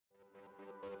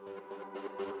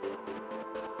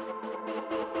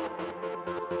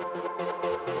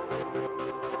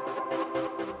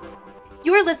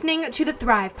You're listening to the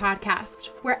Thrive Podcast,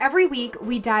 where every week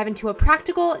we dive into a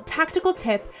practical, tactical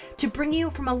tip to bring you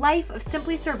from a life of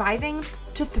simply surviving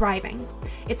to thriving.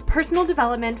 It's personal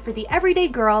development for the everyday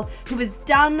girl who is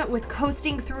done with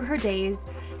coasting through her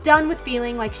days, done with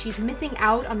feeling like she's missing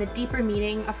out on the deeper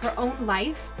meaning of her own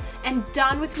life, and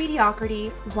done with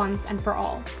mediocrity once and for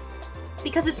all.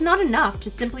 Because it's not enough to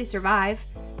simply survive.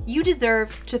 You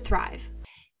deserve to thrive.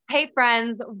 Hey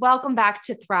friends, welcome back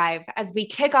to Thrive as we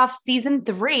kick off season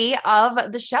 3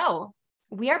 of the show.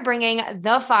 We are bringing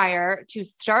the fire to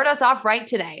start us off right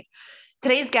today.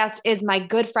 Today's guest is my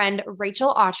good friend,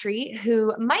 Rachel Autry,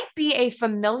 who might be a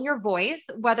familiar voice,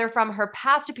 whether from her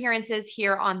past appearances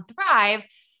here on Thrive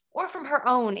or from her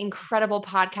own incredible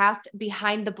podcast,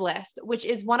 Behind the Bliss, which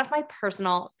is one of my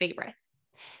personal favorites.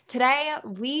 Today,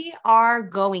 we are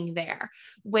going there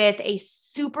with a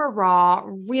super raw,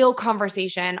 real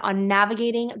conversation on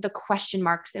navigating the question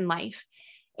marks in life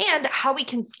and how we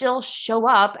can still show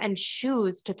up and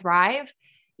choose to thrive,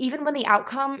 even when the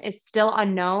outcome is still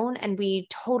unknown and we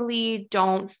totally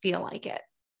don't feel like it.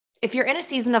 If you're in a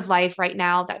season of life right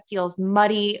now that feels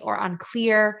muddy or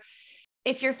unclear,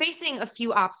 if you're facing a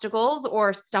few obstacles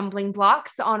or stumbling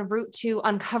blocks en route to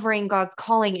uncovering God's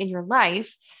calling in your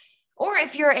life, or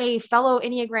if you're a fellow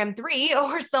Enneagram 3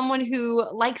 or someone who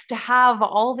likes to have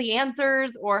all the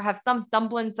answers or have some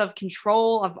semblance of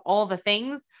control of all the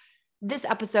things, this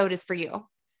episode is for you.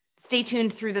 Stay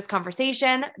tuned through this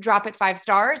conversation. Drop it 5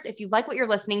 stars if you like what you're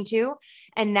listening to.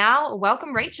 And now,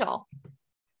 welcome, Rachel.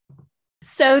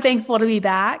 So thankful to be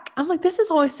back. I'm like, this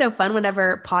is always so fun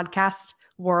whenever podcast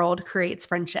world creates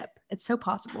friendship. It's so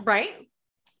possible. Right?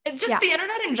 Just the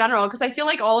internet in general, because I feel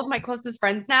like all of my closest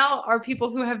friends now are people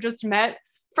who have just met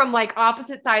from like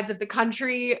opposite sides of the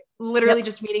country, literally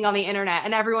just meeting on the internet.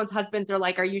 And everyone's husbands are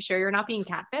like, are you sure you're not being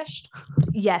catfished?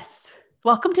 Yes.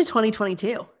 Welcome to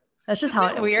 2022. That's just how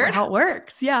it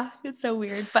works. Yeah, it's so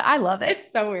weird, but I love it.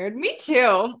 It's so weird. Me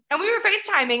too. And we were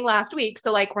FaceTiming last week.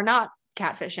 So like, we're not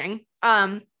catfishing.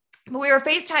 But we were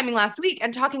FaceTiming last week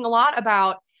and talking a lot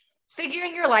about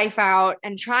figuring your life out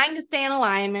and trying to stay in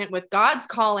alignment with God's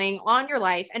calling on your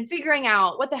life and figuring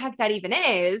out what the heck that even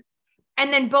is.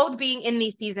 And then both being in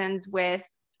these seasons with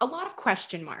a lot of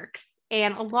question marks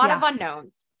and a lot of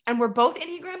unknowns. And we're both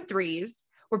Enneagram 3s.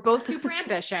 We're both super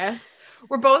ambitious.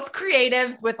 We're both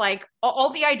creatives with like all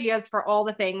the ideas for all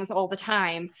the things all the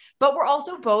time, but we're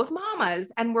also both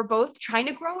mamas and we're both trying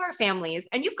to grow our families.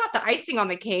 And you've got the icing on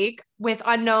the cake with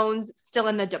unknowns still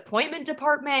in the deployment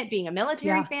department, being a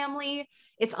military family.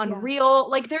 It's unreal.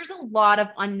 Like there's a lot of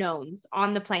unknowns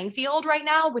on the playing field right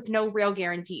now with no real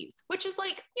guarantees, which is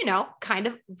like, you know, kind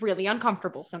of really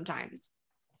uncomfortable sometimes.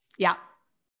 Yeah.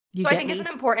 So I think it's an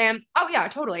important,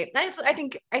 totally. I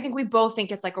think we both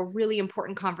think it's like a really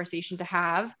important conversation to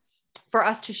have for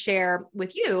us to share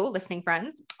with you, listening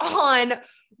friends, on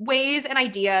ways and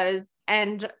ideas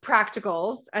and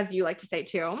practicals, as you like to say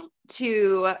too,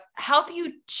 to help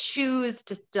you choose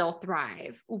to still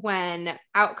thrive when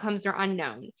outcomes are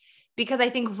unknown. Because I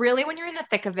think really when you're in the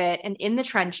thick of it and in the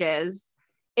trenches,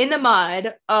 in the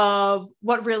mud of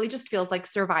what really just feels like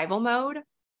survival mode,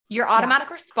 your automatic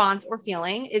response or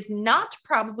feeling is not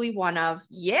probably one of,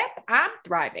 yep, I'm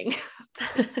thriving.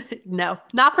 No,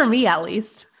 not for me, at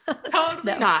least.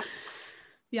 Totally not.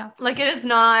 Yeah. Like it's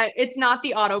not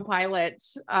the autopilot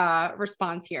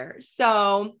response here.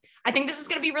 So I think this is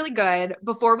going to be really good.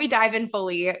 Before we dive in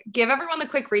fully, give everyone the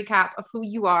quick recap of who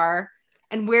you are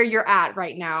and where you're at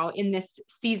right now in this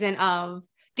season of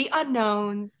the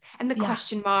unknowns and the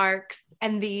question marks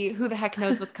and the who the heck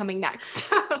knows what's coming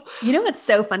next. You know, what's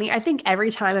so funny. I think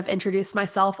every time I've introduced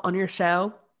myself on your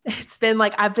show, it's been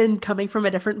like, I've been coming from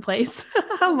a different place.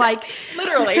 I'm like,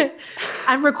 literally,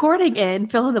 I'm recording in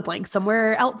fill in the blank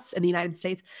somewhere else in the United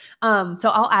States. So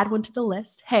I'll add one to the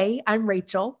list. Hey, I'm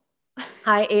Rachel.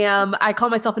 I call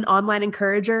myself an online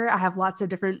encourager. I have lots of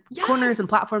different corners and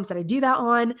platforms that I do that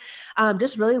on.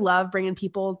 Just really love bringing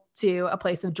people to a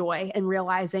place of joy and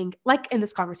realizing, like in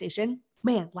this conversation,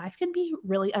 man, life can be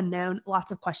really unknown,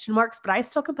 lots of question marks, but I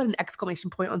still can put an exclamation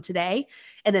point on today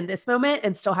and in this moment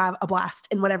and still have a blast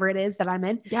in whatever it is that I'm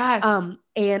in. Yes.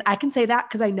 And I can say that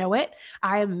because I know it.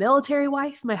 I am a military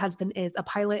wife. My husband is a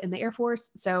pilot in the Air Force.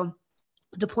 So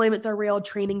deployments are real,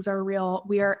 trainings are real.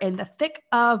 We are in the thick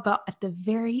of, but at the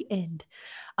very end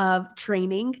of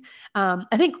training.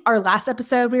 I think our last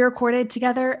episode we recorded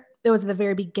together, it was the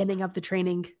very beginning of the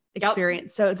training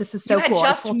experience. So this is so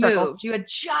cool. You had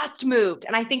just moved.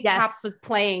 And I think Taps was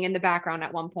playing in the background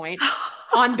at one point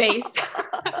on base.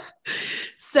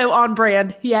 So on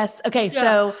brand. Yes. Okay.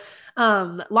 Yeah.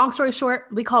 So long story short,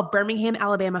 we call Birmingham,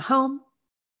 Alabama home.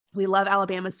 We love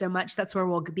Alabama so much. That's where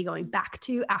we'll be going back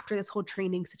to after this whole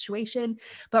training situation.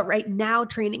 But right now,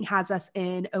 training has us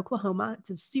in Oklahoma. It's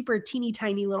a super teeny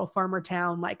tiny little farmer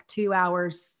town, like 2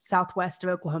 hours southwest of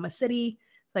Oklahoma City.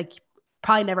 Like,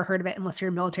 probably never heard of it unless you're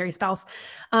a military spouse.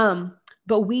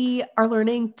 But we are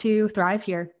learning to thrive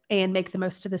here and make the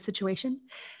most of the situation.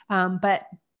 But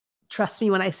trust me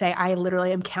when I say I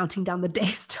literally am counting down the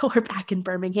days till we're back in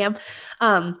Birmingham.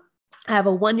 I have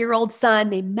a 1-year-old son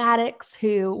named Maddox,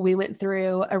 who we went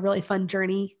through a really fun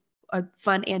journey, a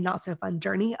fun and not so fun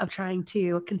journey of trying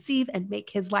to conceive and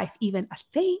make his life even a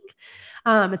thing.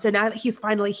 And so now that he's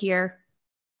finally here,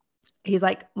 he's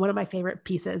like one of my favorite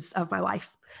pieces of my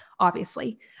life,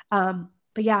 obviously.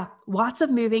 But yeah, lots of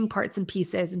moving parts and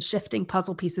pieces and shifting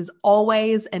puzzle pieces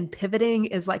always. And pivoting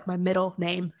is like my middle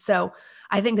name. So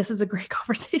I think this is a great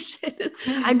conversation.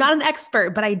 I'm not an expert,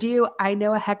 but I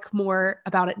know a heck more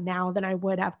about it now than I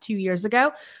would have 2 years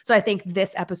ago. So I think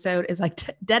this episode is like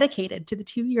dedicated to the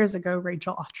 2 years ago,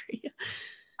 Rachel Autry.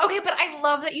 Okay. But I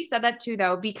love that you said that too,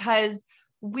 though, because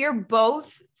we're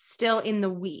both still in the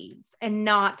weeds and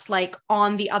not like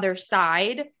on the other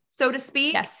side, so to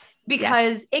speak. Yes.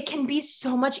 Because it can be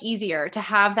so much easier to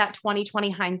have that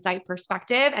 2020 hindsight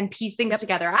perspective and piece things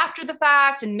together after the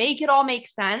fact and make it all make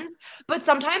sense. But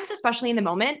sometimes, especially in the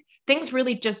moment, things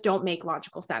really just don't make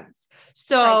logical sense.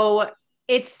 So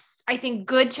it's, I think,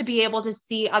 good to be able to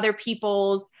see other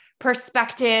people's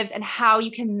perspectives and how you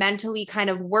can mentally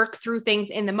kind of work through things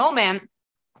in the moment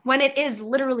when it is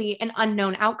literally an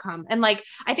unknown outcome. And like,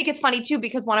 I think it's funny too,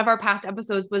 because one of our past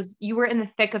episodes was you were in the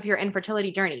thick of your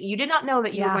infertility journey. You did not know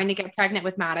that you were going to get pregnant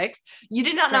with Maddox. You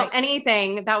did not know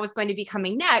anything that was going to be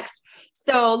coming next.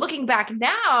 So looking back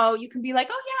now, you can be like,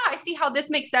 oh yeah, I see how this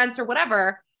makes sense or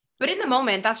whatever. But in the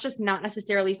moment, that's just not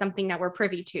necessarily something that we're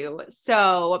privy to.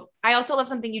 So I also love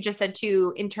something you just said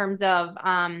too, in terms of,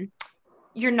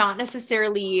 you're not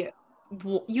necessarily,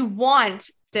 you want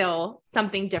still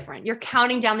something different. You're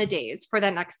counting down the days for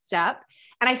the next step.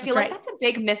 And I feel like that's a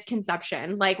big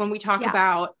misconception. Like when we talk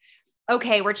about,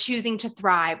 okay, we're choosing to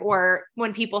thrive, or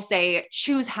when people say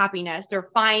choose happiness or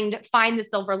find the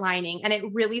silver lining, and it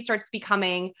really starts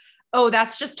becoming, oh,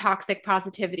 that's just toxic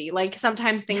positivity. Like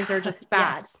sometimes things are just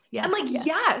bad. I'm like,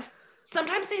 yes,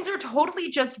 sometimes things are totally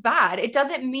just bad. It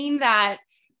doesn't mean that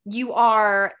you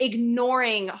are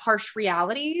ignoring harsh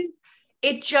realities.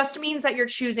 It just means that you're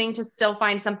choosing to still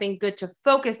find something good to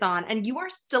focus on, and you are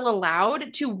still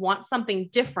allowed to want something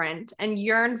different and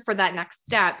yearn for that next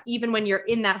step, even when you're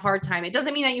in that hard time. It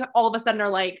doesn't mean that you all of a sudden are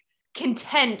like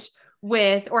content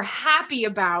with or happy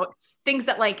about things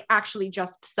that like actually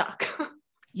just suck.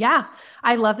 Yeah.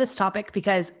 I love this topic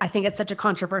because I think it's such a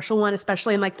controversial one,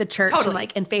 especially in like the church and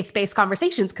like in faith-based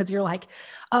conversations. Cause you're like,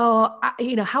 oh,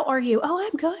 how are you? Oh,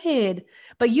 I'm good.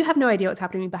 But you have no idea what's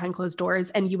happening behind closed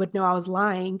doors. And you would know I was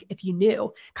lying if you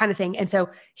knew, kind of thing. And so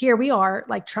here we are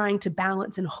like trying to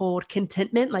balance and hold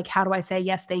contentment. Like, how do I say,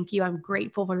 yes, thank you, I'm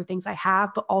grateful for the things I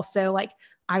have, but also like,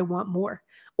 I want more,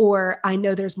 or I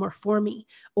know there's more for me,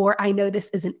 or I know this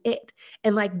isn't it.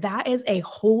 And like, that is a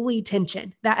holy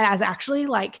tension that is actually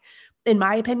like, in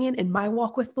my opinion, in my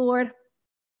walk with the Lord,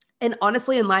 and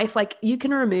honestly in life, like you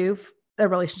can remove the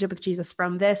relationship with Jesus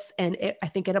from this. And I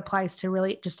think it applies to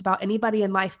really just about anybody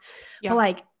in life, but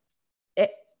like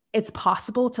it's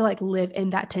possible to like live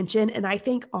in that tension. And I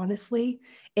think honestly,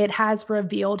 it has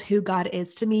revealed who God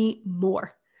is to me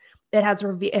more. It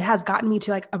has gotten me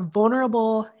to like a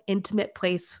vulnerable, intimate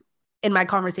place in my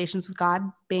conversations with God,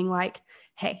 being like,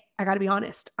 hey, I got to be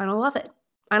honest. I don't love it.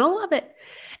 I don't love it.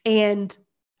 And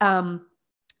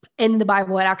in the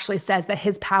Bible, it actually says that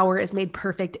his power is made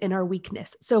perfect in our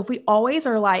weakness. So if we always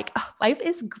are like, oh, life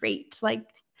is great, like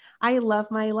I love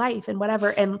my life and whatever,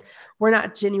 and we're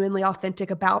not genuinely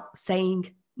authentic about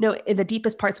saying, no, in the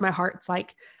deepest parts of my heart, it's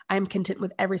like, I'm content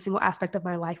with every single aspect of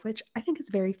my life, which I think is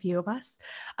very few of us.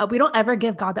 We don't ever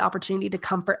give God the opportunity to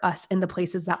comfort us in the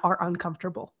places that are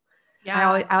uncomfortable.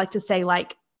 I like to say,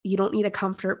 like, you don't need a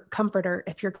comforter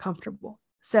if you're comfortable.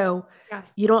 So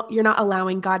you're not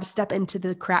allowing God to step into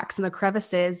the cracks and the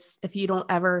crevices if you don't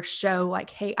ever show like,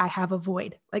 hey, I have a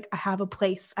void, like I have a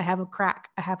place, I have a crack,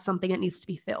 I have something that needs to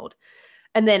be filled.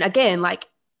 And then again, like,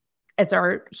 it's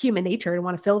our human nature to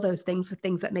want to fill those things with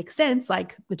things that make sense,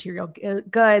 like material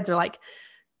goods or like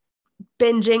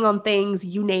binging on things,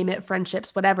 you name it,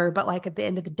 friendships, whatever. But like at the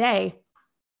end of the day,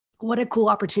 what a cool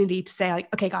opportunity to say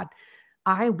like, okay, God,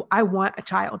 I want a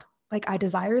child. Like I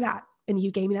desire that. And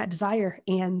you gave me that desire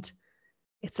and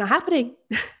it's not happening.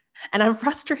 And I'm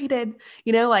frustrated,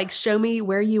 like show me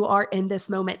where you are in this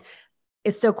moment.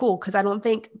 It's so cool. Cause I don't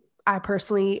think I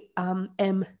personally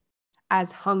am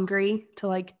as hungry to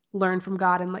like learn from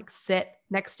God and like sit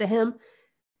next to him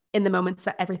in the moments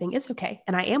that everything is okay.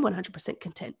 And I am 100%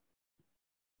 content.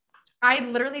 I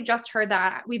literally just heard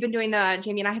that.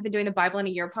 Jamie and I have been doing the Bible in a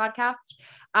Year podcast.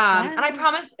 And I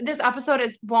promise this episode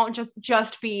won't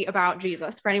just be about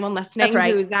Jesus for anyone listening. That's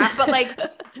right. Who's that? But like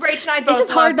Rach and I both it's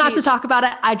just hard not Jesus. to talk about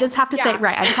it. I just have to say,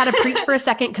 right. I just had to preach for a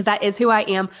second because that is who I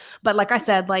am. But like I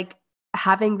said, like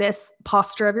having this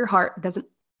posture of your heart doesn't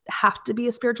have to be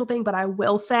a spiritual thing, but I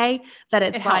will say that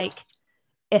it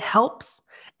helps.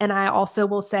 And I also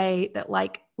will say that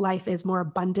like life is more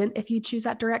abundant if you choose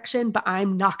that direction, but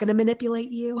I'm not going to manipulate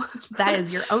you. That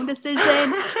is your own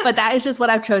decision, but that is just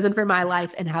what I've chosen for my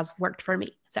life and has worked for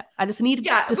me. So I just need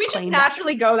to we just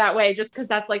naturally go that way just because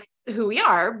that's like who we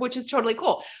are, which is totally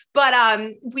cool. But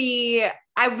I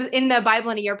was in the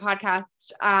Bible in a Year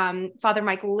podcast. Father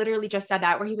Mike literally just said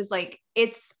that, where he was like,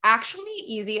 it's actually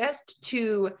easiest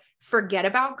to forget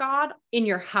about God in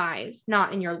your highs,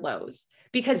 not in your lows.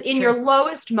 Because in your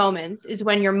lowest moments is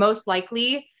when you're most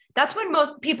likely, that's when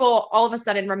most people all of a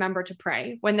sudden remember to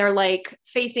pray, when they're like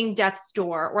facing death's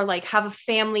door or like have a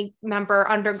family member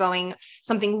undergoing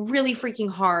something really freaking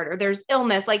hard, or there's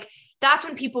illness. Like that's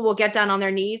when people will get down on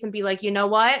their knees and be like, you know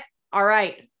what? All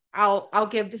right, I'll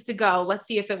give this a go. Let's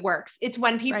see if it works. It's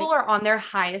when people are on their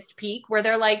highest peak where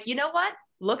they're like, you know what?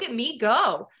 Look at me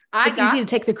go. It's easy to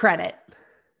take the credit.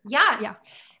 Yes. Yeah.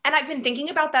 And I've been thinking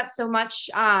about that so much,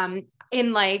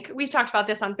 in like, we've talked about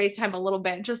this on FaceTime a little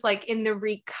bit, just like in the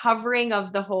recovering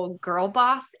of the whole girl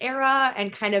boss era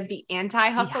and kind of the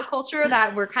anti-hustle culture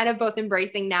that we're kind of both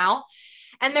embracing now.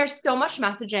 And there's so much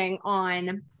messaging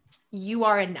on you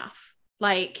are enough.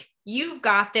 Like you've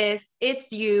got this,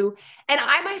 it's you. And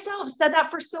I myself said that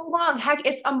for so long. Heck,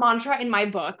 it's a mantra in my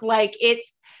book. Like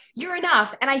you're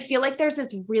enough. And I feel like there's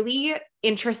this really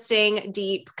interesting,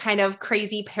 deep kind of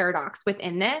crazy paradox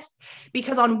within this,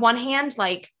 because on one hand,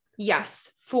 like, yes,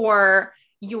 for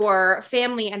your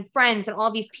family and friends and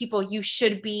all these people, you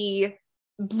should be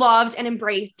loved and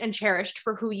embraced and cherished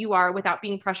for who you are without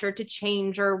being pressured to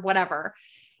change or whatever.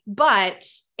 But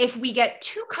if we get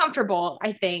too comfortable,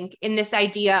 I think, in this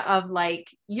idea of like,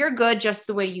 you're good just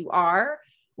the way you are,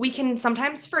 we can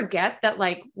sometimes forget that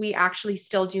like, we actually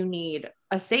still do need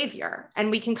a savior. And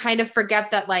we can kind of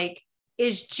forget that like,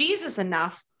 is Jesus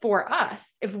enough for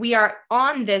us? If we are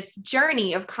on this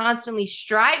journey of constantly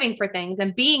striving for things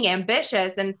and being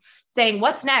ambitious and saying,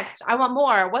 what's next? I want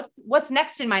more. What's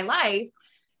next in my life?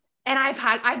 And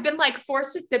I've been like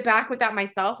forced to sit back with that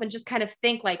myself and just kind of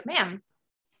think like, man,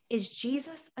 is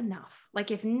Jesus enough? Like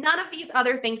if none of these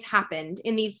other things happened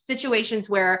in these situations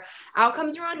where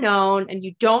outcomes are unknown and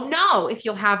you don't know if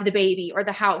you'll have the baby or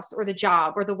the house or the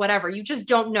job or the whatever, you just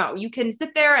don't know. You can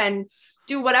sit there and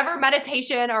do whatever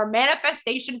meditation or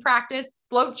manifestation practice,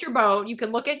 float your boat. You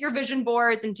can look at your vision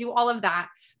boards and do all of that.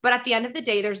 But at the end of the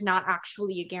day, there's not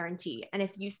actually a guarantee. And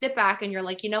if you sit back and you're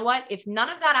like, you know what, if none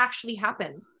of that actually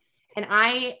happens and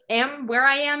I am where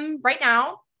I am right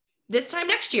now, this time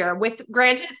next year, with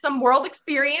granted some world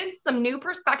experience, some new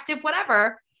perspective,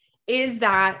 whatever, is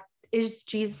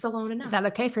Jesus alone enough? Is that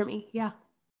okay for me? Yeah.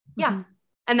 Yeah. Mm-hmm.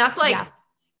 And that's like,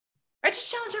 I just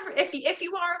challenge if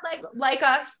you are like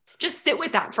us, just sit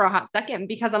with that for a hot second,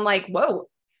 because I'm like, whoa,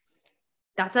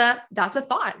 that's a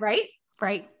thought, right?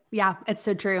 Right. Yeah, it's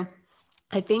so true.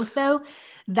 I think though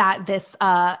that this,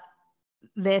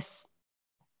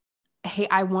 hey,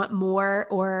 I want more,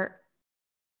 or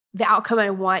the outcome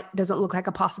I want doesn't look like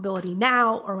a possibility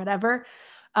now or whatever,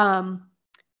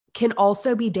 can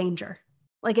also be danger.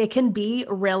 Like it can be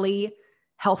really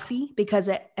healthy because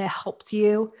it helps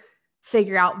you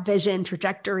figure out vision,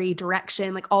 trajectory,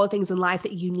 direction, like all the things in life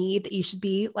that you need, that you should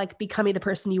be like becoming the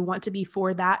person you want to be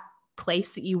for that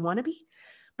place that you want to be.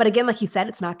 But again, like you said,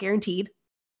 it's not guaranteed.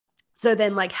 So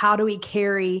then like, how do we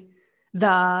carry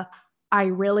I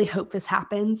really hope this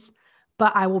happens,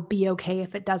 but I will be okay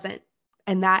if it doesn't.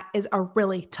 And that is a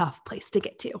really tough place to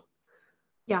get to.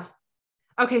 Yeah.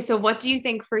 Okay. So what do you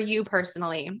think for you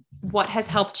personally, what has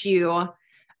helped you?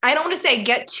 I don't want to say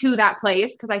get to that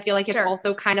place, because I feel like it's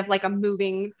also kind of like a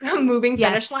moving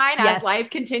finish line as life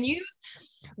continues.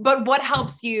 But what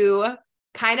helps you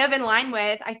kind of in line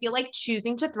with, I feel like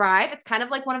choosing to thrive. It's kind of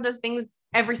like one of those things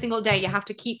every single day. You have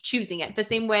to keep choosing it. The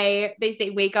same way they say,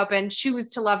 wake up and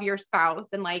choose to love your spouse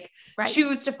and like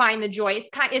choose to find the joy.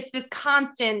 It's this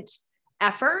constant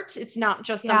effort. It's not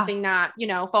just something that,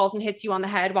 falls and hits you on the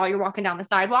head while you're walking down the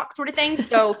sidewalk sort of thing.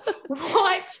 So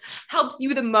what helps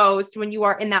you the most when you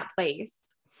are in that place?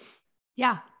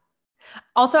 Yeah.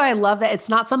 Also, I love that it's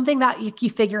not something that you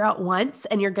figure out once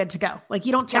and you're good to go. Like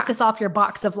you don't check this off your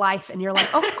box of life and you're like,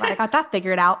 oh, glad I got that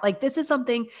figured out. Like this is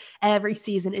something every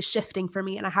season is shifting for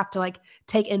me. And I have to like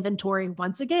take inventory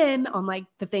once again on like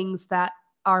the things that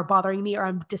are bothering me or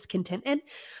I'm discontent in.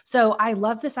 So I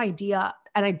love this idea.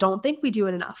 And I don't think we do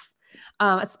it enough,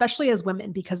 especially as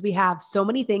women, because we have so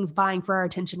many things vying for our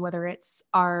attention, whether it's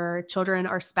our children,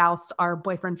 our spouse, our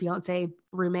boyfriend, fiance,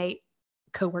 roommate,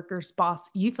 coworkers, boss,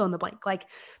 you fill in the blank. Like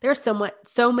there's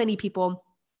so many people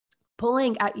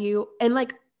pulling at you, and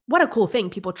like, what a cool thing.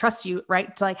 People trust you,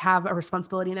 right? To like have a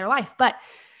responsibility in their life. But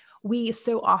we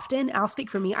so often, I'll speak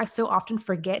for me, I so often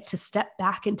forget to step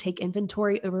back and take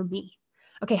inventory over me.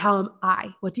 Okay, how am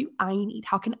I? What do I need?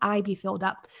 How can I be filled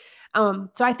up? So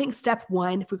I think step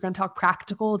one, if we're going to talk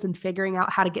practicals and figuring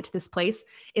out how to get to this place,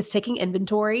 is taking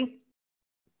inventory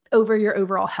over your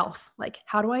overall health. Like,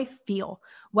 how do I feel?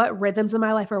 What rhythms in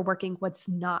my life are working? What's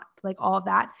not? Like all of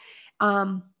that.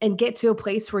 And get to a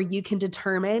place where you can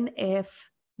determine if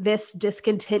this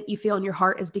discontent you feel in your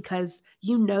heart is because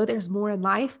you know there's more in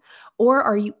life, or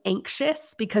are you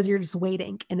anxious because you're just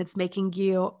waiting and it's making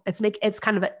you, it's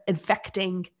kind of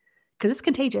infecting, because it's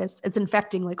contagious. It's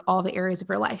infecting like all the areas of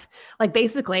your life. Like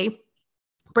basically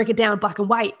break it down black and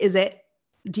white.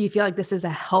 Do you feel like this is a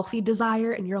healthy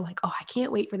desire? And you're like, oh, I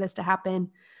can't wait for this to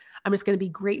happen. I'm just going to be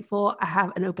grateful. I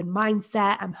have an open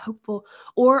mindset. I'm hopeful.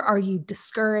 Or are you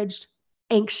discouraged,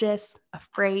 anxious,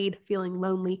 afraid, feeling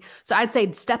lonely? So I'd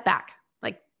say step back,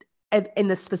 like in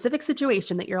the specific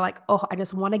situation that you're like, oh, I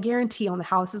just want a guarantee on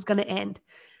how this is going to end.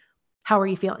 How are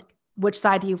you feeling? Which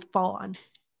side do you fall on?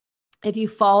 If you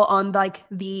fall on like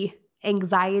the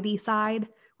anxiety side,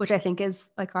 which I think is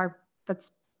like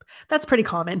that's pretty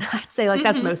common. I'd say like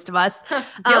that's most of us.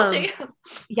 Guilty.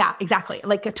 Yeah, exactly.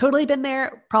 Like I've totally been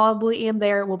there, probably am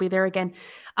there, will be there again.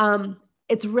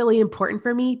 It's really important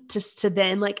for me just to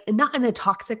then like, and not in a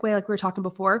toxic way, like we were talking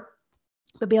before,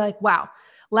 but be like, wow,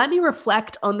 let me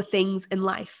reflect on the things in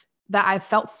life that I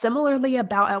felt similarly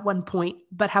about at one point,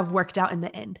 but have worked out in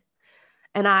the end.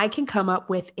 And I can come up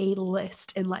with a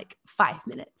list in like 5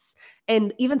 minutes,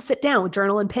 and even sit down with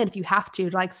journal and pen if you have to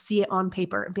like see it on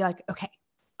paper and be like, okay,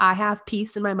 I have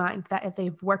peace in my mind that if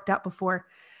they've worked out before,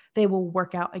 they will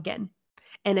work out again.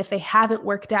 And if they haven't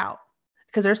worked out,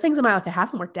 because there's things in my life that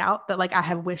haven't worked out that like I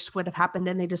have wished would have happened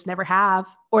and they just never have,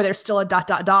 or there's still a ...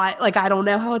 Like, I don't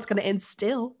know how it's going to end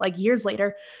still like years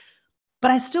later,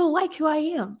 but I still like who I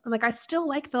am. And like, I still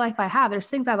like the life I have. There's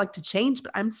things I'd like to change,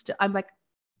 but I'm like,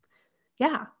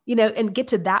 yeah, and get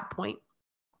to that point,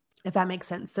 if that makes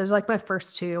sense. Those are like my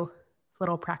first two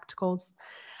little practicals.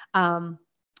 And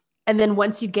then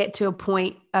once you get to a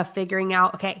point of figuring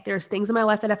out, okay, there's things in my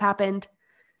life that have happened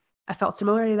I felt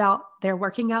similarly about, they're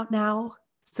working out now.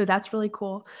 So that's really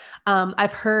cool.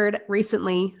 I've heard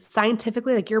recently,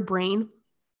 scientifically, like your brain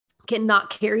cannot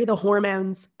carry the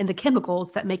hormones and the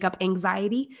chemicals that make up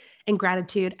anxiety and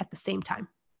gratitude at the same time.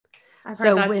 I've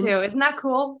heard that too. Isn't that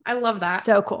cool? I love that.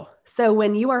 So cool. So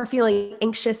when you are feeling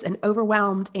anxious and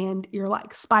overwhelmed and you're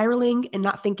like spiraling and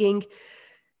not thinking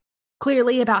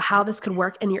clearly about how this could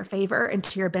work in your favor and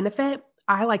to your benefit,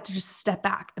 I like to just step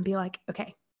back and be like,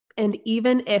 okay. And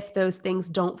even if those things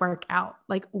don't work out,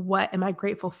 like, what am I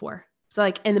grateful for? So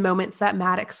like in the moments that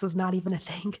Maddox was not even a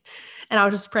thing, and I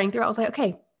was just praying through, I was like,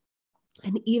 okay.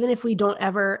 And even if we don't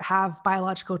ever have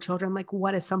biological children, like,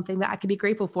 what is something that I could be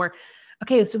grateful for?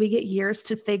 Okay, so we get years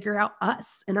to figure out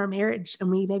us and our marriage,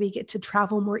 and we maybe get to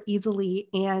travel more easily,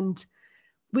 and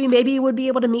we maybe would be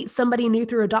able to meet somebody new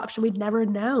through adoption we'd never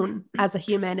known as a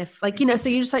human. If like, so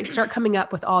you just like start coming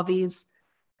up with all these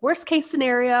worst case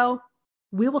scenario,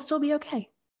 we will still be okay.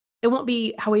 It won't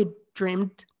be how we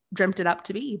dreamt it up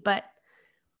to be, but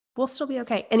we'll still be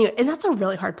okay. Anyway, and that's a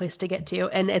really hard place to get to.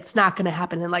 And it's not going to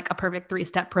happen in like a perfect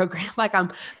 3-step program. Like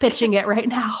I'm pitching it right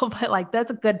now, but like, that's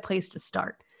a good place to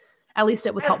start. At least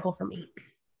it was helpful for me.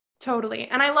 Totally.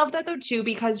 And I love that though, too,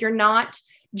 because you're not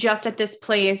just at this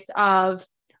place of,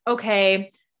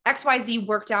 okay, XYZ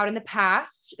worked out in the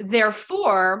past,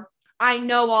 therefore I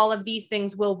know all of these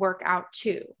things will work out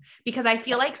too. Because I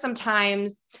feel like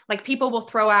sometimes like people will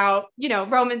throw out,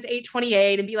 Romans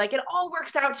 8:28 and be like, it all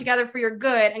works out together for your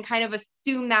good, and kind of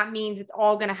assume that means it's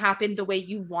all going to happen the way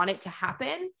you want it to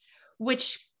happen,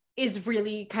 which is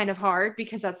really kind of hard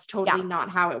because that's totally not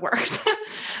how it works.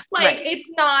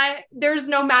 It's not, there's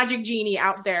no magic genie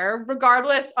out there,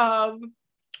 regardless of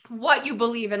what you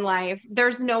believe in life.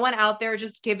 There's no one out there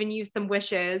just giving you some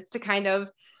wishes to kind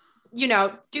of,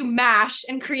 do MASH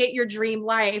and create your dream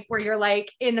life where you're like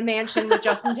in the mansion with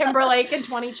Justin Timberlake and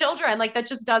 20 children. Like that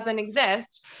just doesn't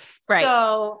exist. Right.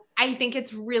 So I think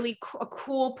it's really a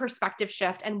cool perspective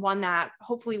shift, and one that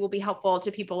hopefully will be helpful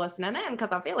to people listening in, because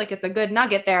I feel like it's a good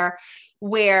nugget there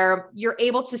where you're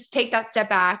able to take that step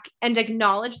back and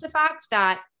acknowledge the fact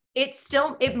that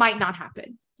it might not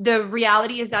happen. The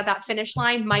reality is that that finish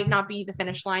line might not be the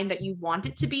finish line that you want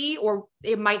it to be, or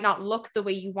it might not look the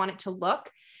way you want it to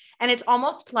look. And it's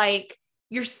almost like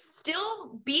you're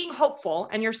still being hopeful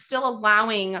and you're still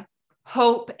allowing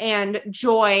hope and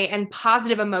joy and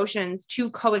positive emotions to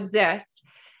coexist.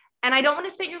 And I don't want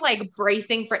to say you're like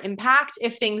bracing for impact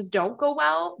if things don't go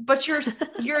well, but you're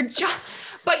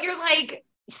like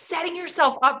setting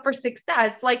yourself up for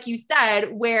success, like you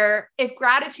said, where if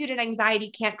gratitude and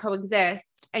anxiety can't coexist,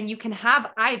 and you can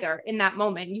have either in that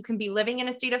moment, you can be living in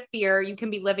a state of fear, you can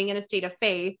be living in a state of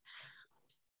faith,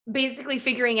 basically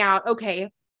figuring out, okay,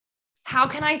 how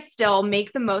can I still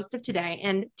make the most of today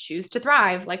and choose to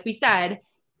thrive? Like we said,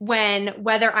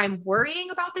 whether I'm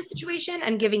worrying about this situation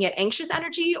and giving it anxious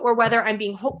energy, or whether I'm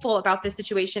being hopeful about this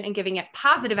situation and giving it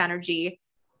positive energy,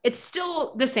 it's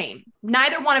still the same.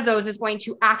 Neither one of those is going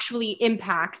to actually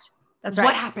impact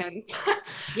what happens.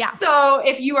 Yeah. So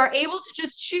if you are able to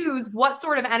just choose what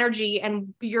sort of energy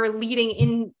and you're leading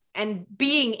in and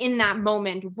being in that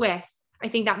moment with, I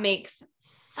think that makes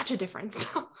such a difference.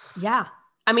 Yeah.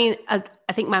 I mean, I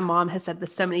think my mom has said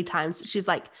this so many times. She's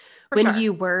like,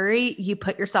 you worry, you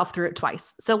put yourself through it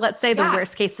twice. So let's say the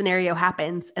worst case scenario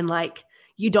happens and like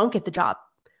you don't get the job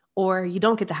or you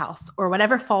don't get the house or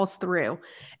whatever falls through.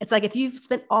 It's like, if you've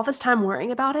spent all this time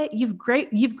worrying about it, you've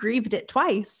grieved it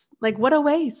twice. Like, what a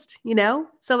waste, you know?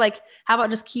 So like, how about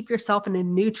just keep yourself in a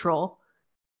neutral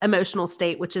emotional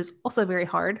state, which is also very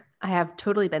hard. I have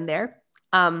totally been there.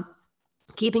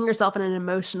 Keeping yourself in an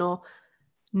emotional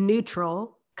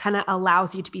neutral kind of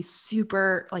allows you to be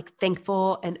super like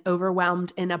thankful and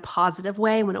overwhelmed in a positive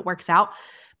way when it works out,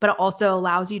 but it also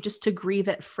allows you just to grieve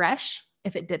it fresh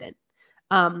if it didn't.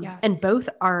 And both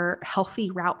are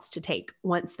healthy routes to take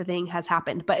once the thing has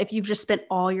happened. But if you've just spent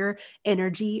all your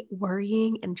energy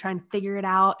worrying and trying to figure it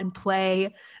out and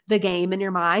play the game in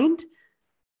your mind,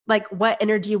 like what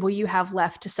energy will you have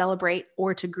left to celebrate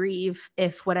or to grieve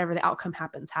if whatever the outcome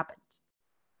happens?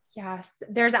 Yes,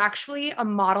 there's actually a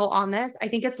model on this. I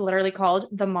think it's literally called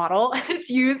The Model. It's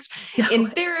used in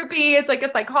therapy. It's like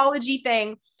a psychology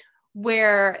thing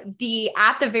where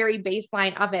at the very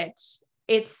baseline of it,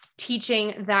 it's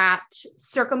teaching that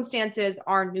circumstances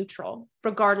are neutral,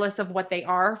 regardless of what they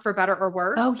are, for better or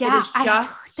worse. Oh yeah, I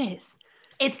heard this.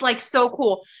 It's like so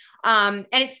cool. And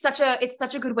it's such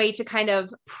a good way to kind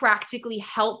of practically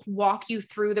help walk you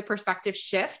through the perspective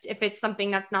shift if it's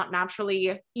something that's not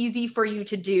naturally easy for you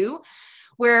to do,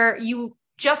 where you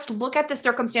just look at the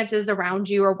circumstances around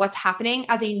you or what's happening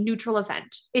as a neutral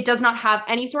event. It does not have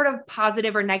any sort of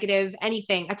positive or negative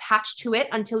anything attached to it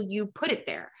until you put it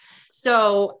there.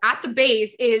 So at the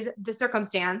base is the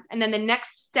circumstance, and then the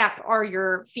next step are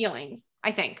your feelings.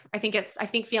 I think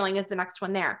feeling is the next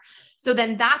one there. So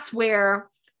then that's where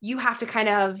you have to kind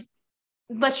of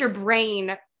let your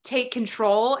brain take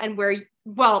control, and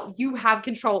you have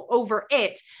control over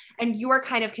it, and you are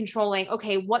kind of controlling,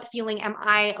 okay, what feeling am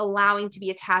I allowing to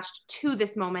be attached to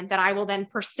this moment that I will then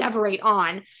perseverate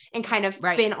on and kind of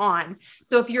spin on.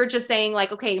 So if you're just saying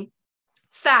like, okay,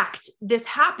 fact, this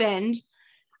happened.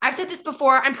 I've said this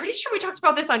before. I'm pretty sure we talked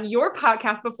about this on your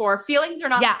podcast before. Feelings are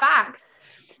not facts.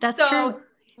 That's true.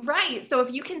 Right. So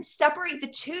if you can separate the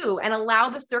two and allow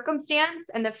the circumstance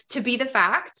and to be the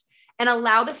fact, and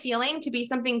allow the feeling to be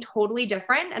something totally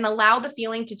different, and allow the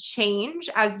feeling to change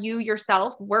as you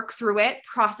yourself work through it,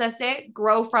 process it,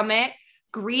 grow from it,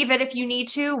 grieve it if you need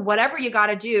to, whatever you got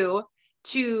to do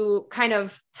to kind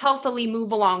of healthily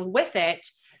move along with it.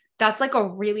 That's like a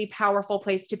really powerful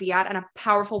place to be at, and a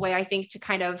powerful way, I think, to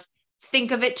kind of think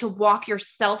of it, to walk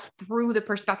yourself through the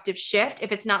perspective shift.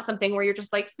 If it's not something where you're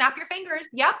just like, snap your fingers.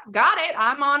 Yep. Got it.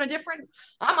 I'm on a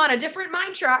different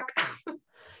mind track.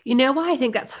 You know why I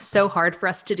think that's so hard for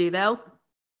us to do though?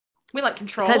 We like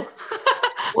control.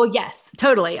 Well, yes,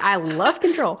 totally. I love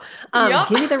control.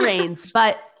 Give me the reins.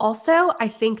 But also I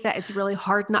think that it's really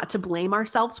hard not to blame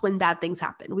ourselves when bad things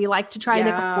happen. We like to try and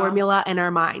make a formula in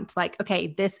our mind. Like, okay,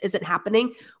 this isn't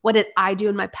happening. What did I do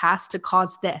in my past to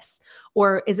cause this?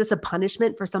 Or is this a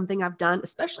punishment for something I've done,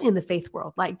 especially in the faith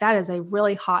world? Like that is a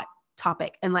really hot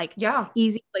topic, and like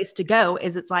easy place to go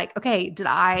is it's like, okay, did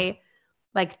I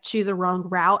like choose a wrong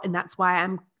route and that's why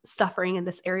I'm suffering in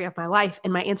this area of my life?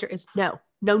 And my answer is no.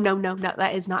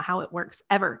 That is not how it works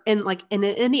ever. And like in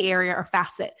any area or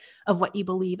facet of what you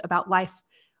believe about life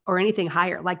or anything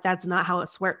higher, like that's not how it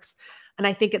works. And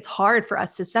I think it's hard for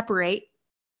us to separate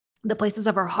the places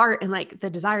of our heart and like the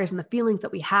desires and the feelings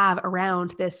that we have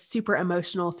around this super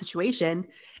emotional situation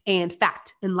and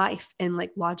fact and life and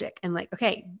like logic and like,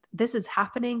 okay, this is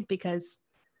happening because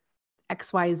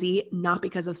XYZ, not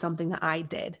because of something that I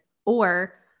did.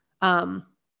 Or, because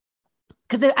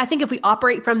I think if we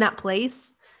operate from that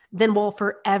place, then we'll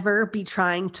forever be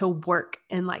trying to work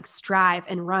and like strive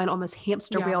and run on this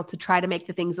hamster wheel to try to make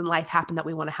the things in life happen that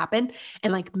we want to happen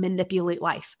and like manipulate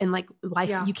life. And like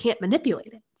life, you can't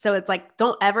manipulate it. So it's like,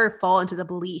 don't ever fall into the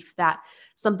belief that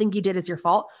something you did is your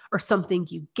fault or something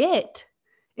you get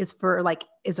is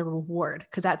a reward,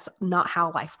 because that's not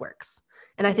how life works.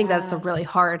 And I think that's a really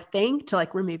hard thing to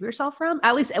like remove yourself from.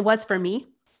 At least it was for me,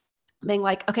 being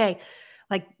like, okay,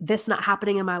 like this not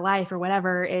happening in my life or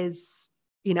whatever is,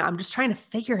 I'm just trying to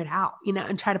figure it out,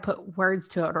 and try to put words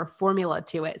to it or formula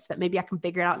to it so that maybe I can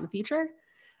figure it out in the future.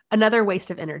 Another waste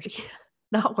of energy.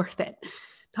 Not worth it.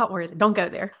 Not worth it. Don't go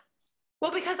there.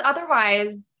 Well, because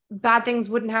otherwise bad things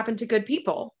wouldn't happen to good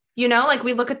people. Like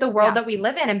we look at the world that we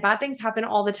live in and bad things happen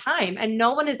all the time. And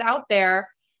no one is out there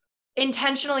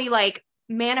intentionally like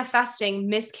manifesting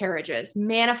miscarriages,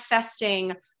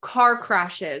 manifesting car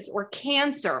crashes or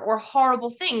cancer or horrible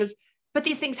things. But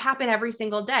these things happen every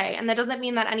single day. And that doesn't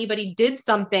mean that anybody did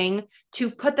something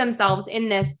to put themselves in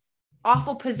this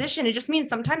awful position. It just means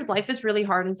sometimes life is really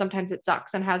hard and sometimes it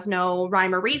sucks and has no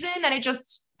rhyme or reason and it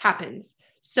just happens.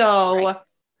 So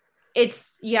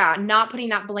it's, not putting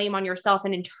that blame on yourself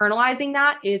and internalizing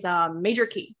that is a major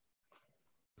key.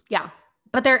 Yeah.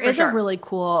 But there is a really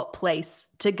cool place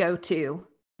to go to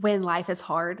when life is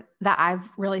hard that I've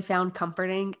really found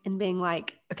comforting in being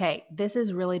like, okay, this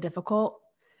is really difficult.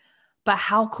 But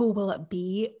how cool will it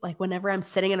be, like whenever I'm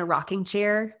sitting in a rocking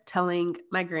chair telling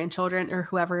my grandchildren or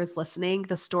whoever is listening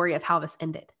the story of how this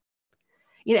ended,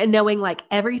 and knowing like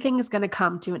everything is going to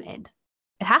come to an end.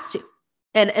 It has to.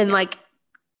 And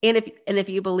if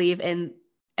you believe in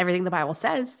everything the Bible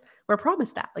says, we're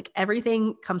promised that like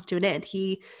everything comes to an end.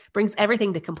 He brings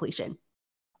everything to completion.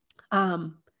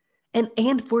 And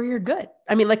for your good.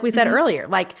 I mean, like we said earlier,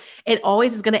 like it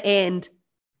always is going to end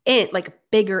in like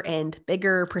bigger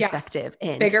perspective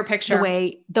and bigger picture,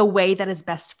 the way that is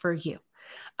best for you.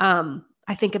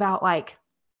 I think about like,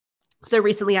 so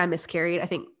recently I miscarried.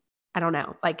 I don't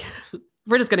know, like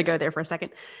we're just going to go there for a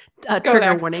second.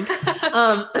 Trigger warning.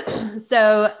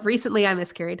 So recently I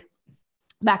miscarried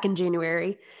back in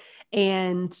January,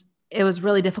 and it was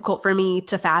really difficult for me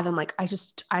to fathom. Like,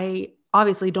 I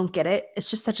obviously don't get it. It's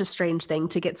just such a strange thing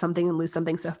to get something and lose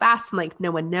something so fast. And like,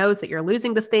 no one knows that you're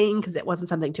losing this thing because it wasn't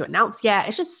something to announce yet.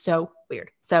 It's just so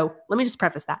weird. So let me just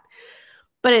preface that.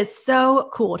 But it's so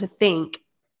cool to think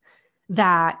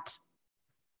that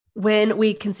when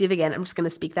we conceive again, I'm just going to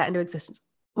speak that into existence.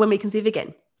 When we conceive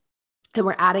again and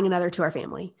we're adding another to our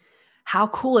family, how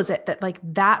cool is it that like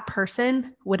that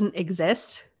person wouldn't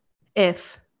exist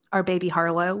if our baby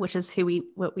Harlow, which is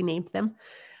what we named them,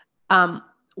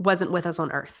 wasn't with us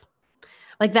on earth.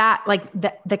 Like that, like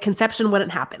the conception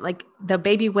wouldn't happen. Like the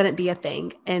baby wouldn't be a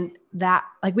thing. And that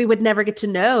like, we would never get to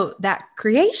know that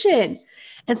creation.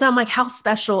 And so I'm like, how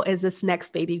special is this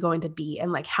next baby going to be?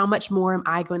 And like, how much more am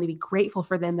I going to be grateful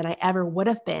for them than I ever would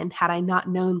have been had I not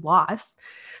known loss?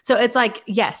 So it's like,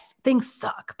 yes, things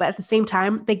suck, but at the same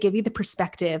time, they give you the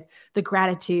perspective, the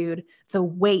gratitude, the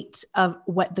weight of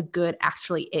what the good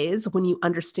actually is when you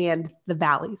understand the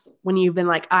valleys, when you've been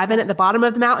like, I've been at the bottom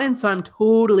of the mountain, so I'm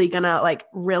totally gonna like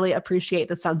really appreciate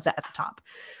the sunset at the top.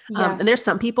 Yes. And there's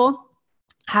some people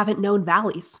haven't known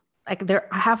valleys. Like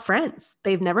I have friends,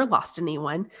 they've never lost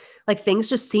anyone. Like things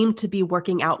just seem to be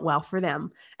working out well for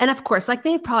them. And of course, like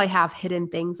they probably have hidden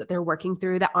things that they're working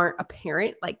through that aren't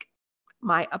apparent, like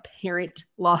my apparent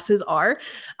losses are.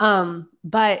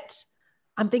 But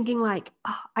I'm thinking like,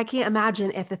 I can't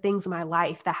imagine if the things in my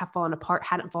life that have fallen apart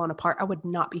hadn't fallen apart. I would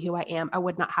not be who I am. I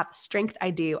would not have the strength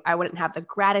I do. I wouldn't have the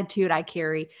gratitude I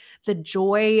carry, the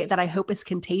joy that I hope is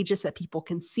contagious that people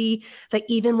can see, that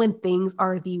even when things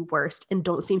are the worst and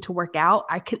don't seem to work out,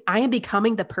 I am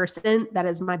becoming the person that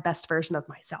is my best version of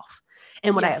myself.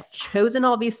 And would I have chosen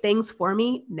all these things for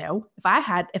me? No.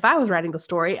 If I was writing the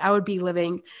story, I would be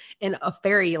living in a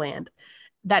fairyland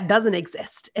that doesn't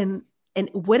exist. And I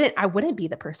wouldn't be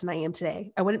the person I am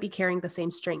today. I wouldn't be carrying the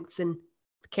same strengths and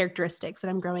characteristics that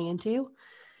I'm growing into.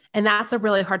 And that's a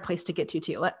really hard place to get to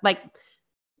too. Like,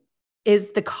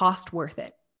 is the cost worth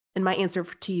it? And my answer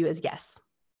to you is yes.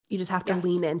 You just have to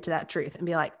lean into that truth and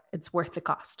be like, it's worth the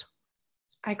cost.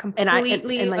 I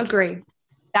completely agree.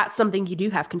 That's something you do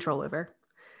have control over.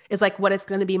 Is like, what is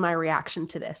going to be my reaction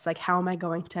to this? Like, how am I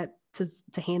going to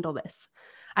handle this?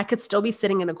 I could still be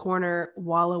sitting in a corner,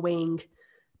 wallowing,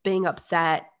 being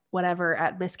upset, whatever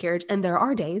at miscarriage. And there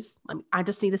are days, I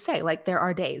just need to say, like, there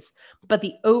are days, but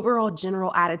the overall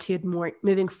general attitude more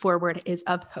moving forward is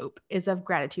of hope, is of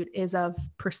gratitude, is of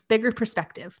bigger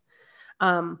perspective,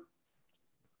 that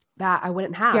I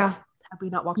wouldn't have had we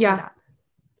not walked through that.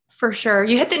 For sure.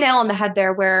 You hit the nail on the head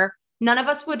there, where none of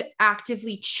us would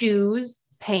actively choose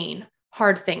pain,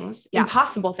 hard things,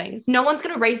 impossible things. No one's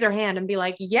going to raise their hand and be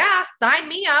like, yeah, sign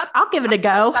me up. I'll give it a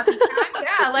go. Put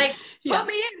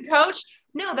me in, coach.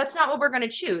 No, that's not what we're going to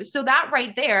choose. So that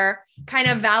right there kind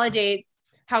of validates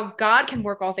how God can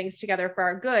work all things together for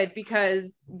our good,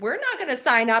 because we're not going to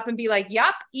sign up and be like,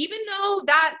 yep, even though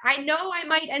that I know I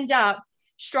might end up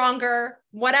stronger,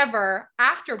 whatever,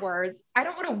 afterwards, I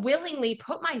don't want to willingly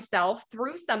put myself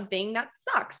through something that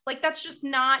sucks. Like, that's just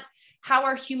not how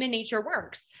our human nature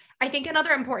works. I think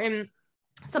another important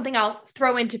something I'll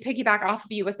throw in to piggyback off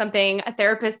of you was something a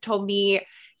therapist told me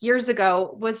years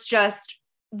ago, was just,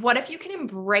 what if you can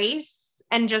embrace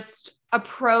and just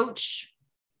approach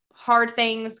hard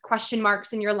things, question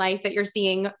marks in your life that you're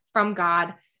seeing from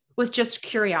God with just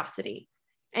curiosity?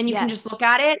 And you can just look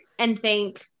at it and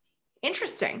think,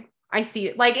 interesting. I see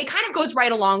it. Like, it kind of goes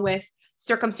right along with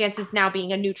circumstances now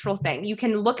being a neutral thing. You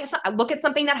can look at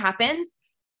something that happens,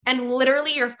 and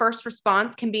literally your first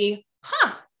response can be,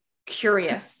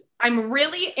 curious. I'm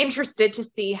really interested to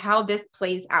see how this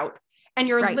plays out. And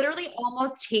you're literally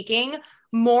almost taking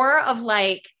more of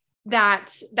like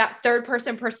that third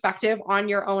person perspective on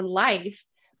your own life,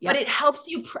 but it helps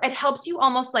you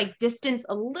almost like distance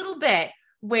a little bit,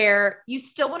 where you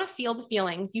still want to feel the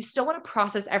feelings. You still want to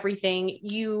process everything.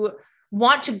 You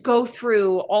want to go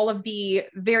through all of the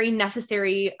very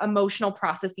necessary emotional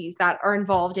processes that are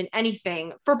involved in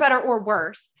anything, for better or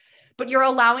worse, but you're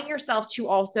allowing yourself to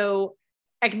also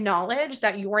acknowledge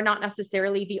that you are not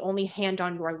necessarily the only hand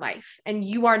on your life, and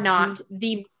you are not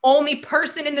the only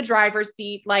person in the driver's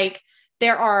seat. Like,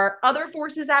 there are other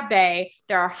forces at bay.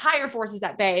 There are higher forces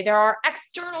at bay. There are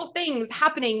external things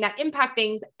happening that impact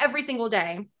things every single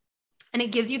day. And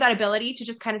it gives you that ability to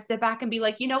just kind of sit back and be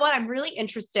like, you know what? I'm really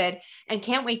interested and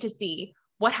can't wait to see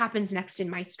what happens next in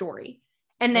my story.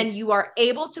 And then you are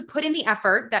able to put in the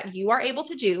effort that you are able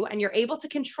to do, and you're able to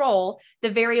control the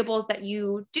variables that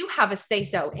you do have a say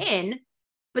so in.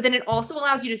 But then it also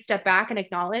allows you to step back and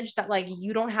acknowledge that, like,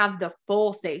 you don't have the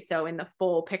full say so in the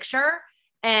full picture,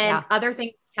 and other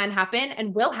things can happen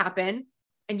and will happen.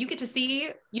 And you get to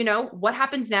see, you know, what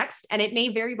happens next. And it may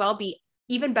very well be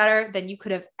even better than you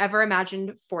could have ever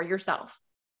imagined for yourself.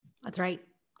 That's right.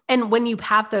 And when you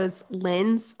have those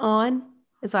lens on,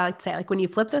 is what I like to say, like, when you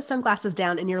flip those sunglasses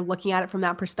down and you're looking at it from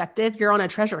that perspective, you're on a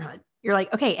treasure hunt. You're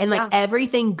like, okay. And like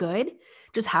everything good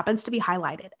just happens to be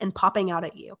highlighted and popping out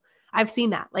at you. I've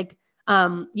seen that. Like,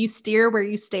 you steer where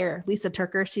you stare. Lisa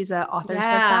Turker, she's an author, says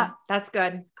that. That's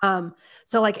good.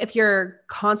 So like, if you're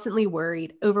constantly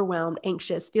worried, overwhelmed,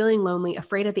 anxious, feeling lonely,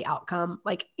 afraid of the outcome,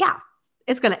 like,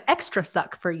 it's going to extra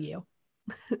suck for you.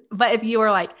 But if you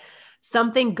are like,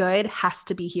 something good has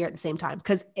to be here at the same time,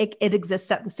 because it exists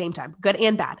at the same time, good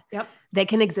and bad. Yep. They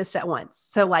can exist at once.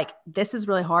 So like, this is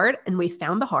really hard and we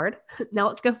found the hard. Now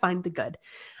let's go find the good.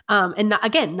 And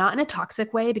not in a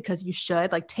toxic way, because you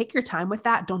should like take your time with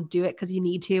that. Don't do it because you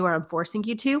need to, or I'm forcing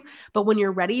you to. But when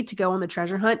you're ready to go on the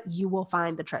treasure hunt, you will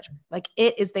find the treasure. Like,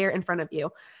 it is there in front of you.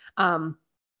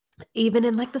 Even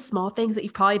in like the small things that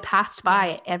you've probably passed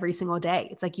by every single day.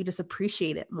 It's like, you just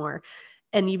appreciate it more,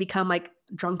 and you become like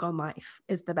drunk on life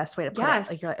is the best way to put it.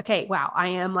 Like, you're like, okay, wow, I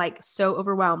am like so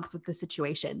overwhelmed with the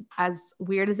situation. As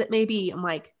weird as it may be, I'm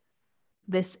like,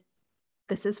 this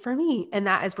is for me. And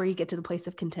that is where you get to the place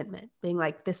of contentment, being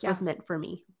like, this was meant for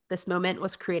me. This moment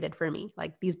was created for me.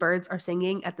 Like, these birds are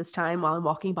singing at this time while I'm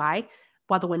walking by,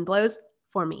 while the wind blows,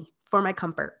 for me, for my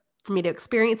comfort, for me to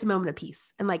experience a moment of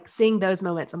peace. And like, seeing those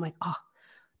moments, I'm like, oh,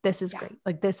 this is great.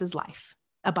 Like, this is life,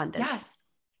 abundant. Yes.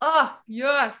 Oh,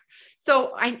 yes.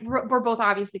 So we're both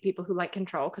obviously people who like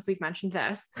control, because we've mentioned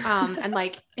this. And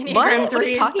like, Enneagram 3. What are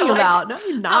you talking about? No,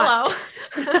 you're not.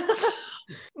 Hello.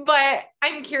 But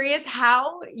I'm curious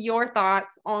how your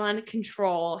thoughts on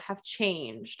control have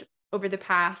changed over the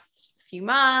past few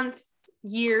months,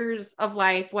 years of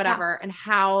life, whatever, and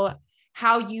how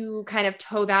you kind of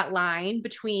toe that line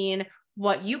between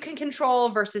what you can control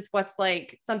versus what's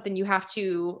like something you have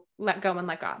to let go and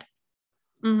let God.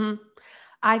 Mm-hmm.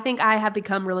 I think I have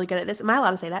become really good at this. Am I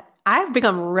allowed to say that? I've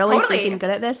become really freaking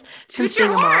good at this since being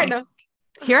a mom.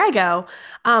 Here I go.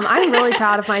 I'm really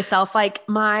proud of myself. Like,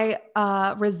 my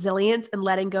resilience and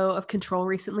letting go of control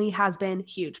recently has been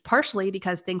huge, partially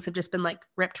because things have just been like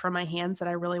ripped from my hands that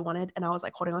I really wanted, and I was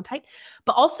like holding on tight,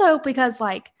 but also because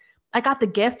like I got the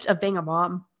gift of being a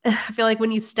mom. I feel like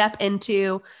when you step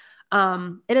into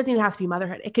It doesn't even have to be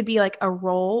motherhood. It could be like a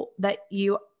role that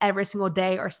you every single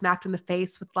day are smacked in the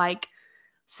face with like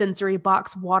sensory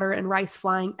box water and rice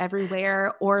flying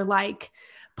everywhere, or like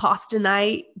pasta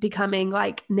night becoming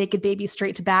like naked baby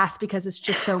straight to bath because it's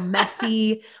just so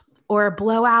messy, or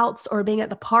blowouts, or being at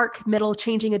the park middle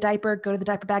changing a diaper, go to the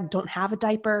diaper bag, don't have a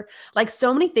diaper. Like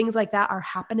so many things like that are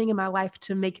happening in my life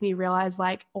to make me realize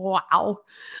like, wow,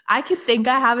 I could think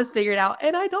I have this figured out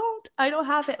and I don't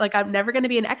have it. Like I'm never going to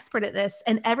be an expert at this.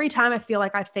 And every time I feel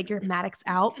like I figured Maddox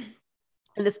out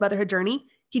in this motherhood journey,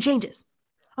 he changes.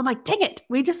 I'm like, dang it,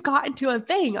 we just got into a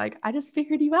thing. Like I just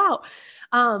figured you out.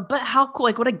 But how cool,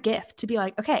 like what a gift to be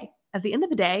like, okay, at the end of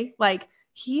the day, like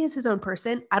he is his own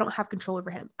person. I don't have control over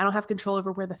him. I don't have control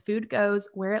over where the food goes,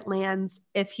 where it lands.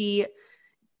 If he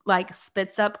like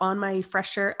spits up on my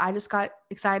fresh shirt, I just got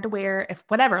excited to wear, if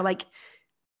whatever, like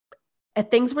if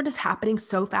things were just happening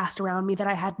so fast around me that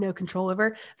I had no control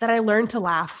over, that I learned to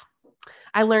laugh.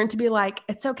 I learned to be like,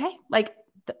 it's okay. Like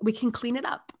we can clean it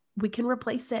up. We can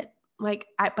replace it. Like,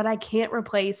 but I can't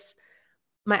replace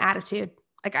my attitude.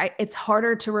 Like it's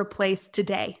harder to replace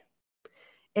today.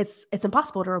 It's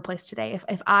impossible to replace today.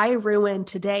 If I ruin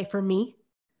today for me,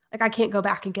 like I can't go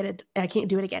back and get it. I can't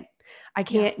do it again. I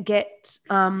can't get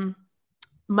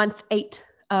month 8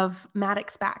 of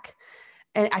Maddox back,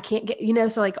 and I can't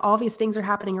get, so like all these things are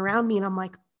happening around me, and I'm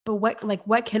like, but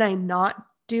what can I not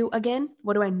do again?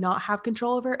 What do I not have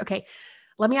control over? Okay,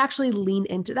 let me actually lean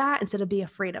into that instead of be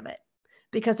afraid of it,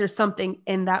 because there's something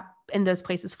in those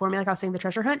places for me. Like I was saying, the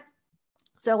treasure hunt.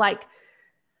 So like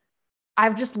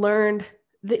I've just learned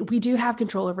that we do have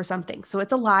control over something. So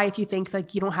it's a lie if you think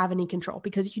like you don't have any control,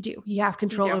 because you do. You have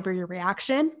control over your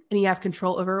reaction, and you have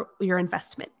control over your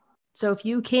investment. So if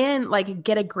you can like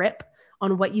get a grip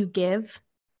on what you give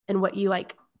and what you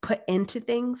like put into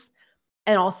things,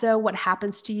 and also what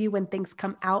happens to you when things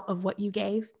come out of what you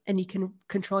gave, and you can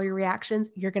control your reactions,